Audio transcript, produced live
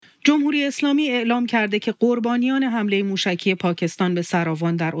جمهوری اسلامی اعلام کرده که قربانیان حمله موشکی پاکستان به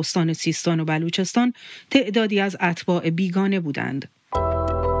سراوان در استان سیستان و بلوچستان تعدادی از اتباع بیگانه بودند.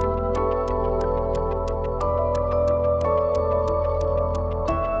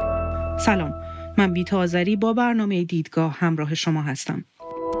 سلام، من بیتا آذری با برنامه دیدگاه همراه شما هستم.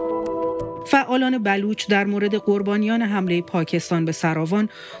 فعالان بلوچ در مورد قربانیان حمله پاکستان به سراوان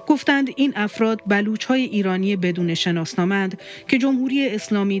گفتند این افراد بلوچ‌های ایرانی بدون شناسنامه‌اند که جمهوری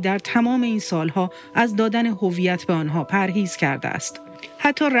اسلامی در تمام این سالها از دادن هویت به آنها پرهیز کرده است.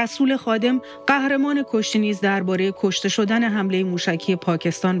 حتی رسول خادم قهرمان کشتی نیز درباره کشته شدن حمله موشکی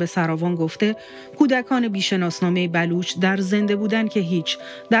پاکستان به سراوان گفته کودکان بی‌شناسنامه بلوچ در زنده بودن که هیچ،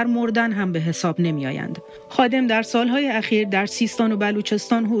 در مردن هم به حساب نمی آیند. خادم در سالهای اخیر در سیستان و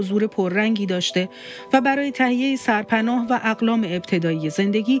بلوچستان حضور پررنگی داشته و برای تهیه سرپناه و اقلام ابتدایی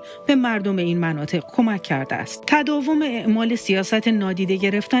زندگی به مردم این مناطق کمک کرده است. تداوم اعمال سیاست نادیده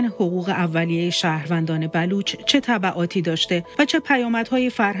گرفتن حقوق اولیه شهروندان بلوچ چه تبعاتی داشته و چه پیامدهای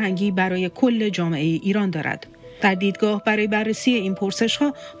فرهنگی برای کل جامعه ایران دارد؟ در دیدگاه برای بررسی این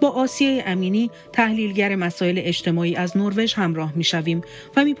پرسش‌ها با آسیه امینی، تحلیلگر مسائل اجتماعی از نروژ همراه می‌شویم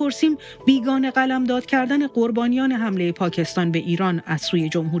و می‌پرسیم بیگانه قلمداد کردن قربانیان حمله پاکستان به ایران از سوی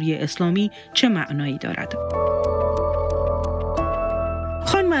جمهوری اسلامی چه معنایی دارد؟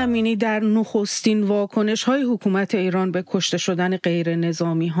 خانم امینی، در نخستین واکنش‌های حکومت ایران به کشته شدن غیر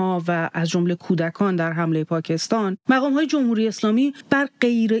نظامی‌ها و از جمله کودکان در حمله پاکستان، مقام‌های جمهوری اسلامی بر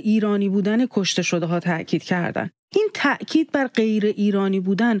غیر ایرانی بودن کشته شده‌ها تاکید کردند. این تاکید بر غیر ایرانی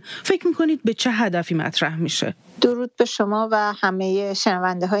بودن فکر می‌کنید به چه هدفی مطرح میشه؟ درود به شما و همه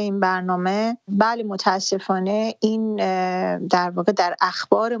شنونده های این برنامه. بله، متاسفانه این در واقع در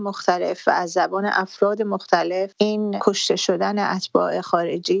اخبار مختلف و از زبان افراد مختلف این کشته شدن اتباع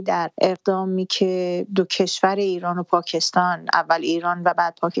خارجی در اقدامی که دو کشور ایران و پاکستان، اول ایران و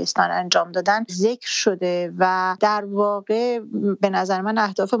بعد پاکستان انجام دادن ذکر شده و در واقع به نظر من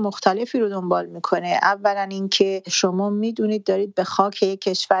اهداف مختلفی رو دنبال میکنه. اولا اینکه شما میدونید دارید به خاک یک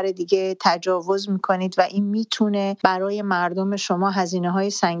کشور دیگه تجاوز میکنید و این میتونه برای مردم شما هزینه‌های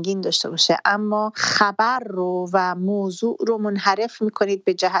سنگین داشته باشه، اما خبر رو و موضوع رو منحرف میکنید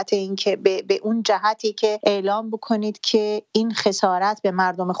به جهت اینکه به اون جهتی که اعلام بکنید که این خسارت به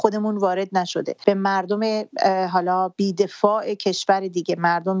مردم خودمون وارد نشده، به مردم حالا بی‌دفاع کشور دیگه،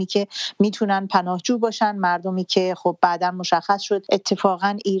 مردمی که میتونن پناهجو باشن، مردمی که خب بعداً مشخص شد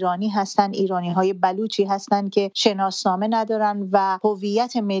اتفاقاً ایرانی هستن، ایرانی‌های بلوچی هستن که شناسنامه ندارن و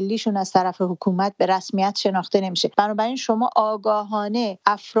هویت ملیشون از طرف حکومت به رسمیت شناخته نمیشه. بنابراین شما آگاهانه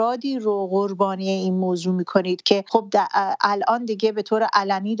افرادی رو قربانی این موضوع میکنید که خب الان دیگه به طور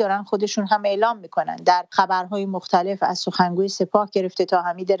علنی دارن خودشون هم اعلام میکنن در خبرهای مختلف، از سخنگوی سپاه گرفته تا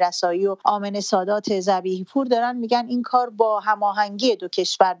حمید رسایی و آمن سادات ذبیحی پور دارن میگن این کار با هماهنگی دو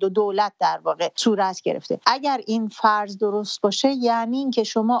کشور، دو دولت در واقع صورت گرفته. اگر این فرض درست باشه یعنی این که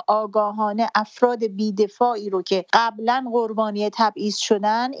شما آگاهانه افراد بی‌دفاعی رو که قبلا قربانی تبعیض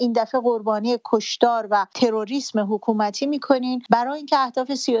شدن این دفعه قربانی کشتار و تروریسم حکومتی میکنین برای اینکه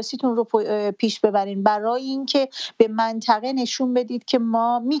اهداف سیاسیتون رو پیش ببرین، برای اینکه به منطقه نشون بدید که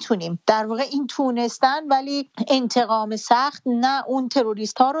ما میتونیم. در واقع این تونستن ولی انتقام سخت نه اون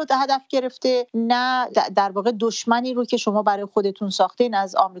تروریست ها رو هدف گرفته، نه در واقع دشمنی رو که شما برای خودتون ساختین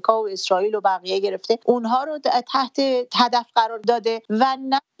از آمریکا و اسرائیل و بقیه گرفته اونها رو تحت هدف قرار داده و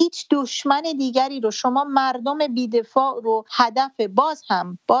نه هیچ دشمن دیگری رو. شما مردم بی‌دفاع رو هدف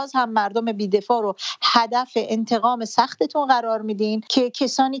باز هم مردم بی‌دفاع رو هدف انتقام سختتون قرار میدین که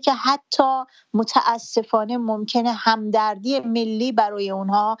کسانی که حتی متاسفانه ممکنه همدردی ملی برای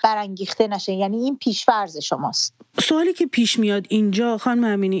اونها برانگیخته نشه. یعنی این پیش‌فرض شماست. سوالی که پیش میاد اینجا خانم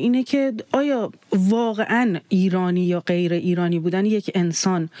امینی اینه که آیا واقعاً ایرانی یا غیر ایرانی بودن یک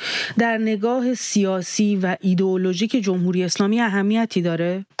انسان در نگاه سیاسی و ایدئولوژیک جمهوری اسلامی اهمیتی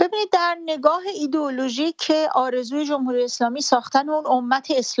داره؟ ببینید، در نگاه ایدئولوژیک که آرزوی جمهوری اسلامی ساختن اون امت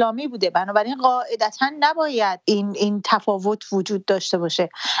اسلامی بوده، بنابراین قاعدتاً نباید این تفاوت وجود داشته باشه.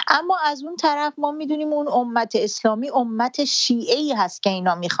 اما از اون طرف ما میدونیم اون امت اسلامی امت شیعه‌ای هست که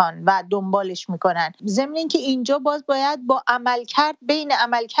اینا میخوان و دنبالش میکنن. ضمن اینکه اینجا باز باید با عملکرد بین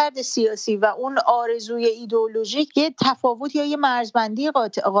عملکرد سیاسی و اون آرزوی ایدئولوژیک یه تفاوت یا یه مرزبندی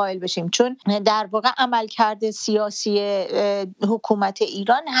قائل بشیم، چون در واقع عملکرد سیاسی حکومت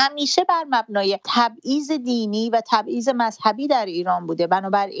ایران همیشه بر مبنای تبعیض دینی و تبعیض مذهبی در ایران بوده.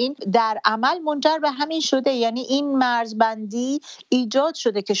 بنابراین در عمل منجر به همین شده. یعنی این مرزبندی ایجاد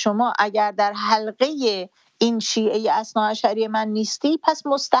شده که شما اگر در حلقه این شیعه اثناعشری من نیستی، پس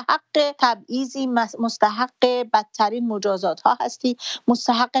مستحق تبعیضی، مستحق بدترین مجازات ها هستی،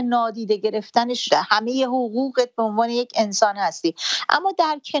 مستحق نادیده گرفتن همه حقوقت به عنوان یک انسان هستی. اما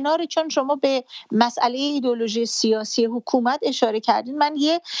در کنار، چون شما به مسئله ایدئولوژی سیاسی حکومت اشاره کردین، من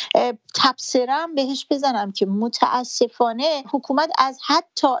یه تبصره‌ام بهش بزنم که متاسفانه حکومت از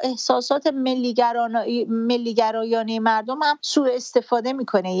حتی احساسات ملی‌گرایانه مردم هم سوء استفاده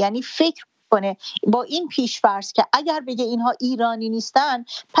میکنه. یعنی فکر کنه با این پیش‌فرض که اگر بگه اینها ایرانی نیستن،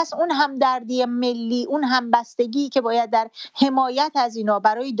 پس اون همدردی ملی، اون همبستگی که باید در حمایت از اینا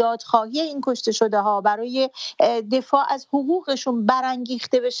برای دادخواهی این کشته شده ها، برای دفاع از حقوقشون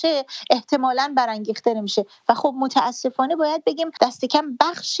برانگیخته بشه، احتمالاً برانگیخته نمیشه. و خب متاسفانه باید بگیم دست کم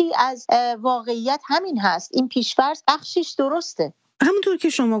بخشی از واقعیت همین هست. این پیش‌فرض بخشیش درسته. همونطور که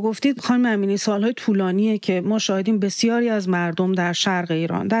شما گفتید خانم امینی، سالهای طولانیه که ما شاهدیم بسیاری از مردم در شرق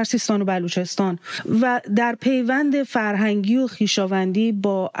ایران، در سیستان و بلوچستان و در پیوند فرهنگی و خویشاوندی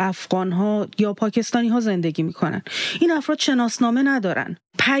با افغان‌ها یا پاکستانی‌ها زندگی می‌کنن. این افراد شناسنامه ندارن.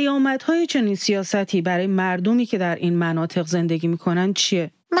 پیامدهای چنین سیاستی برای مردمی که در این مناطق زندگی می‌کنن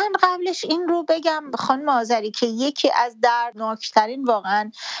چیه؟ من قبلش این رو بگم خانم آذری که یکی از دردناکترین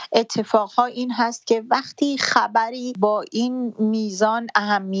واقعا اتفاقها این هست که وقتی خبری با این میزان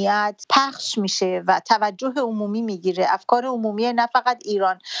اهمیت پخش میشه و توجه عمومی میگیره، افکار عمومی نه فقط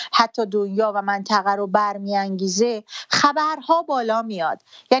ایران، حتی دنیا و منطقه رو برمیانگیزه، خبرها بالا میاد.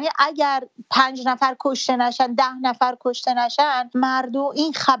 یعنی اگر 5 نفر کشته نشن، 10 نفر کشته نشن، مردم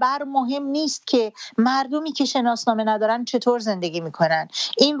این خبر مهم نیست که مردمی که شناسنامه ندارن چطور زندگی میکنن.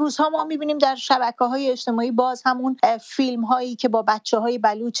 این روزها ما می‌بینیم در شبکه‌های اجتماعی باز همون فیلم‌هایی که با بچه‌های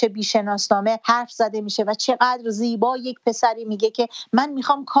بلوچ بی‌شناسنامه حرف زده میشه و چقدر زیبا یک پسری میگه که من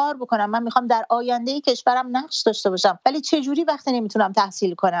میخوام کار بکنم، من میخوام در آینده کشورم نقش داشته باشم، ولی چه جوری وقتی نمیتونم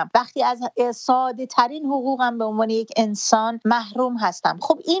تحصیل کنم، وقتی از ساده ترین حقوقم به عنوان یک انسان محروم هستم.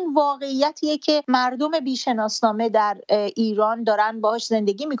 خب این واقعیتیه که مردم بی‌شناسنامه در ایران دارن باهاش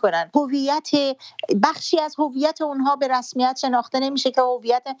زندگی میکنن. بخشی از هویت اونها به رسمیت شناخته نمیشه که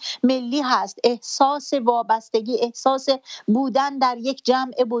هویت ملی هست، احساس وابستگی، احساس بودن در یک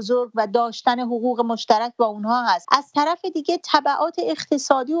جمع بزرگ و داشتن حقوق مشترک با اونها هست. از طرف دیگه تبعات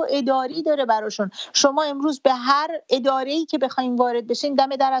اقتصادی و اداری داره براشون. شما امروز به هر اداره‌ای که بخواید وارد بشین،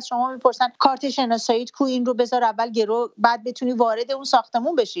 دم در از شما میپرسن کارت شناساییت کو، این رو بذار اول گرو، بعد بتونی وارد اون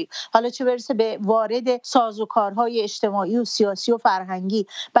ساختمون بشی، حالا چه برسه به وارد سازوکارهای اجتماعی و سیاسی و فرهنگی.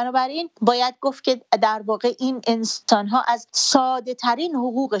 بنابراین باید گفت که در واقع این انسان‌ها از ساده ترین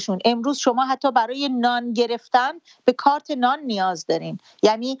حقوقشون، امروز شما حتی برای نان گرفتن به کارت نان نیاز دارین،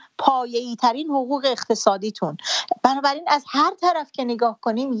 یعنی پایه‌ای ترین حقوق اقتصادیتون. بنابراین از هر طرف که نگاه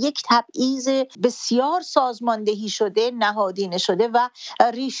کنیم یک تبعیض بسیار سازماندهی شده، نهادینه شده و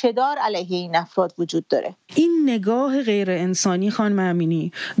ریشه‌دار علیه این افراد وجود داره. این نگاه غیر انسانی خانم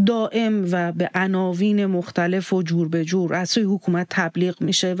امینی دائم و به عناوین مختلف و جور به جور از سوی حکومت تبلیغ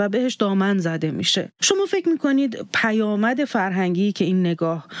میشه و بهش دامن زده میشه. شما فکر میکنید پیامد فرهنگی که این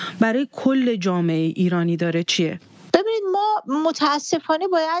نگاه برای کل جامعه ایرانی داره چیه؟ ببینید، ما متاسفانه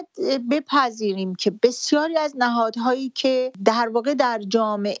باید بپذیریم که بسیاری از نهادهایی که در واقع در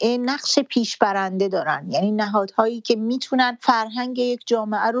جامعه نقش پیشبرنده دارن، یعنی نهادهایی که میتونن فرهنگ یک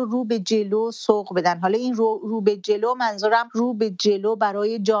جامعه رو به جلو سوق بدن. حالا این رو به جلو، منظورم رو به جلو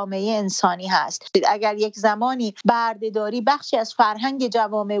برای جامعه انسانی هست. اگر یک زمانی بردهداری بخشی از فرهنگ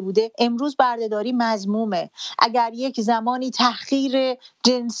جوامع بوده، امروز بردهداری مذمومه. اگر یک زمانی تحقیر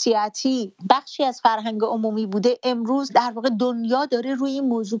جنسیتی بخشی از فرهنگ عمومی بوده، امروز در واقع دنیا داره روی این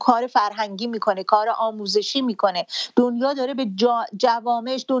موضوع کار فرهنگی میکنه، کار آموزشی میکنه. دنیا داره به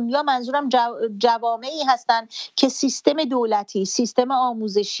جوامعش، دنیا منظورم جوامعی هستن که سیستم دولتی، سیستم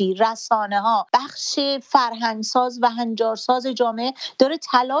آموزشی، رسانه ها، بخش فرهنگساز و هنجارساز جامعه داره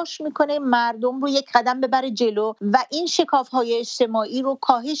تلاش میکنه مردم رو یک قدم ببره جلو و این شکاف‌های اجتماعی رو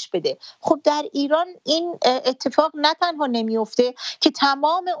کاهش بده. خب در ایران این اتفاق نه تنها نمیفته که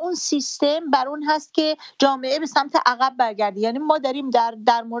تمام اون سیستم بر اون هست که جامعه به سمت عقب برگرده. یعنی ما داریم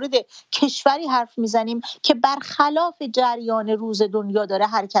در مورد کشوری حرف میزنیم که برخلاف جریان روز دنیا داره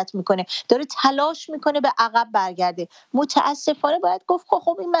حرکت میکنه، داره تلاش میکنه به عقب برگرده. متاسفانه باید گفت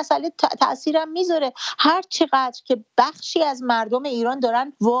خب این مسئله تأثیرم میذاره. هر چقدر که بخشی از مردم ایران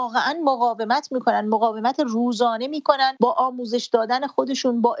دارن واقعا مقاومت میکنن، مقاومت روزانه میکنن با آموزش دادن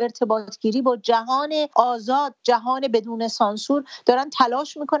خودشون، با ارتباط گیری با جهان آزاد، جهان بدون سانسور، دارن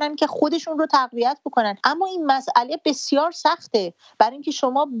تلاش میکنن که خودشون رو تقویت بکنن. اما این مسئله بسیار بسیار سخته، برای اینکه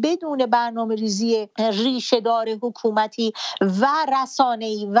شما بدون برنامه‌ریزی ریشه‌دار حکومتی و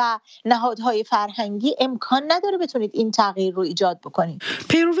رسانه‌ای و نهادهای فرهنگی امکان نداره بتونید این تغییر رو ایجاد بکنید.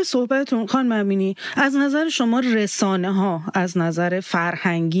 پیرو صحبتتون خانم امینی، از نظر شما رسانه‌ها از نظر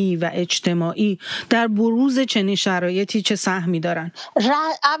فرهنگی و اجتماعی در بروز چنین شرایطی چه سهمی دارن؟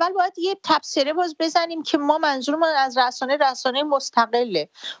 اول باید یه تبصره باز بزنیم که ما منظورمون از رسانه مستقله.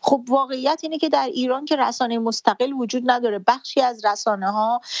 خب واقعیت اینه که در ایران که رسانه مستقل وجود نداره. بخشی از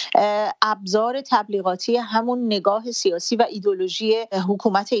رسانه‌ها ابزار تبلیغاتی همون نگاه سیاسی و ایدئولوژی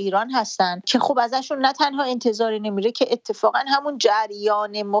حکومت ایران هستن که خب ازشون نه تنها انتظاری نمیره که اتفاقا همون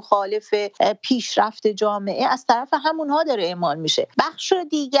جریان مخالف پیشرفت جامعه از طرف همونها داره اعمال میشه. بخش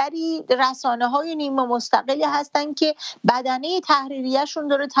دیگری رسانه‌های نیمه مستقلی هستن که بدنه تحریریه‌شون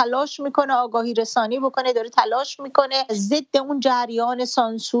داره تلاش میکنه آگاهی رسانی بکنه، داره تلاش میکنه ضد اون جریان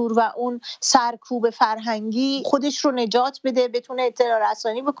سانسور و اون سرکوب فرهنگی خودش رو نجات بده، بتونه اطلاع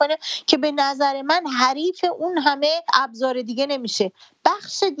رسانی بکنه که به نظر من حریف اون همه ابزار دیگه نمیشه.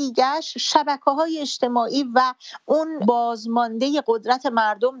 بخش دیگهش شبکه‌های اجتماعی و اون بازمانده قدرت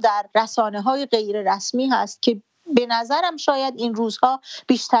مردم در رسانه‌های غیر رسمی هست که به نظرم شاید این روزها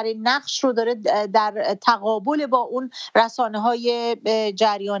بیشترین نقش رو داره در تقابل با اون رسانه‌های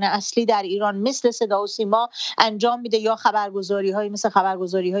جریان اصلی در ایران مثل صدا و سیما انجام میده، یا خبرگزاری‌هایی مثل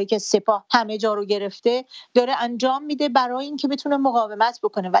خبرگزاری‌هایی که سپاه همه جا رو گرفته داره انجام میده برای اینکه بتونه مقاومت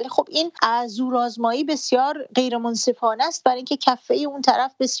بکنه. ولی خب این زورآزمایی بسیار غیر منصفانه است، برای اینکه کفه اون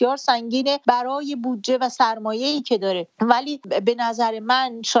طرف بسیار سنگینه برای بودجه و سرمایه‌ای که داره. ولی به نظر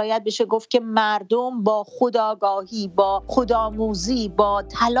من شاید بشه گفت که مردم با خودآگاهی، با خودآموزی، با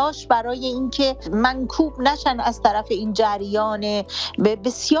تلاش برای اینکه منکوب نشن از طرف این جریان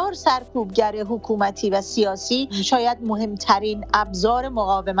بسیار سرکوبگر حکومتی و سیاسی، شاید مهمترین ابزار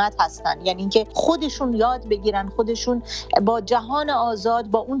مقاومت هستن. یعنی اینکه خودشون یاد بگیرن، خودشون با جهان آزاد،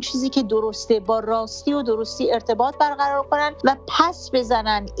 با اون چیزی که درسته، با راستی و درستی ارتباط برقرار کنن و پس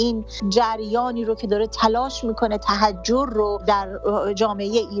بزنن این جریانی رو که داره تلاش میکنه تحجر رو در جامعه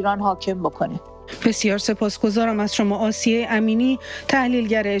ایران حاکم بکنه. بسیار سپاسگزارم از شما آسیه امینی،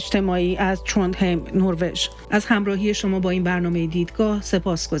 تحلیلگر اجتماعی از تروندهیم، نروژ. از همراهی شما با این برنامه دیدگاه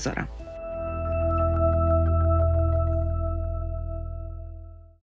سپاسگزارم.